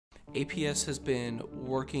APS has been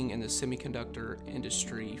working in the semiconductor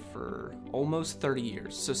industry for almost 30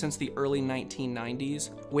 years. So since the early 1990s,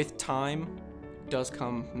 with time does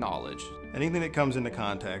come knowledge. Anything that comes into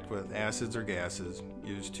contact with acids or gases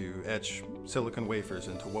used to etch silicon wafers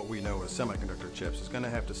into what we know as semiconductor chips is going to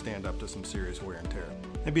have to stand up to some serious wear and tear.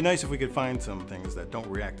 It'd be nice if we could find some things that don't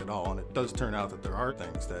react at all, and it does turn out that there are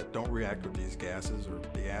things that don't react with these gases or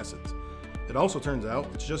the acids. It also turns out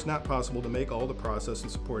it's just not possible to make all the process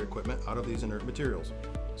and support equipment out of these inert materials.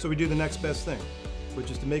 So we do the next best thing,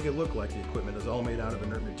 which is to make it look like the equipment is all made out of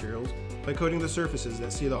inert materials by coating the surfaces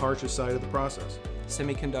that see the harshest side of the process.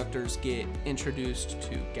 Semiconductors get introduced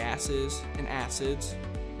to gases and acids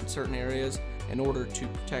in certain areas. In order to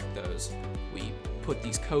protect those, we put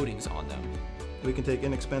these coatings on them. We can take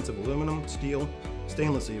inexpensive aluminum, steel,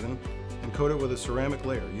 stainless even, and coat it with a ceramic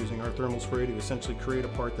layer using our thermal spray to essentially create a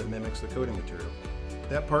part that mimics the coating material.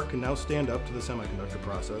 That part can now stand up to the semiconductor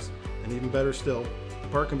process, and even better still, the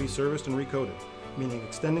part can be serviced and recoated, meaning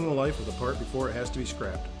extending the life of the part before it has to be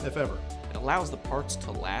scrapped, if ever. It allows the parts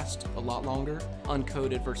to last a lot longer.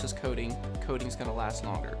 Uncoated versus coating, coating's going to last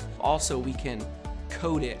longer. Also, we can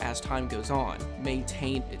coat it as time goes on,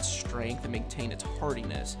 maintain its strength and maintain its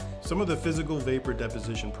hardiness. Some of the physical vapor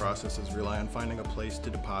deposition processes rely on finding a place to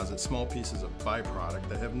deposit small pieces of byproduct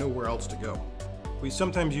that have nowhere else to go. We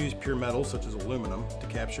sometimes use pure metals such as aluminum to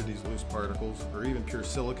capture these loose particles, or even pure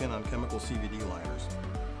silicon on chemical CVD liners.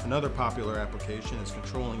 Another popular application is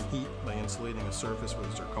controlling heat by insulating a surface with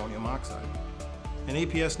zirconium oxide. And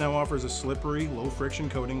APS now offers a slippery, low-friction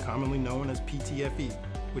coating commonly known as PTFE,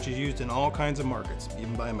 which is used in all kinds of markets,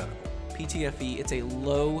 even biomedical. PTFE, it's a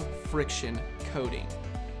low-friction coating.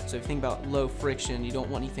 So if you think about low friction, you don't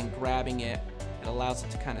want anything grabbing it. It allows it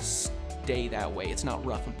to kind of stay that way. It's not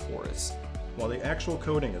rough and porous. While the actual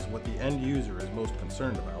coating is what the end user is most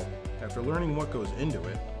concerned about, after learning what goes into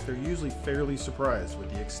it, they're usually fairly surprised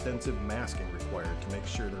with the extensive masking required to make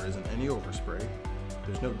sure there isn't any overspray,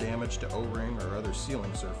 there's no damage to O-ring or other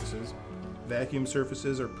sealing surfaces, vacuum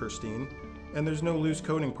surfaces are pristine, and there's no loose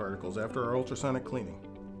coating particles after our ultrasonic cleaning.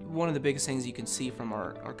 One of the biggest things you can see from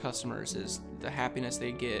our customers is the happiness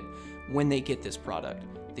they get when they get this product.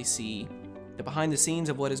 They see the behind the scenes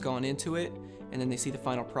of what has gone into it, and then they see the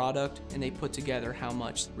final product, and they put together how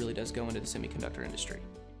much really does go into the semiconductor industry.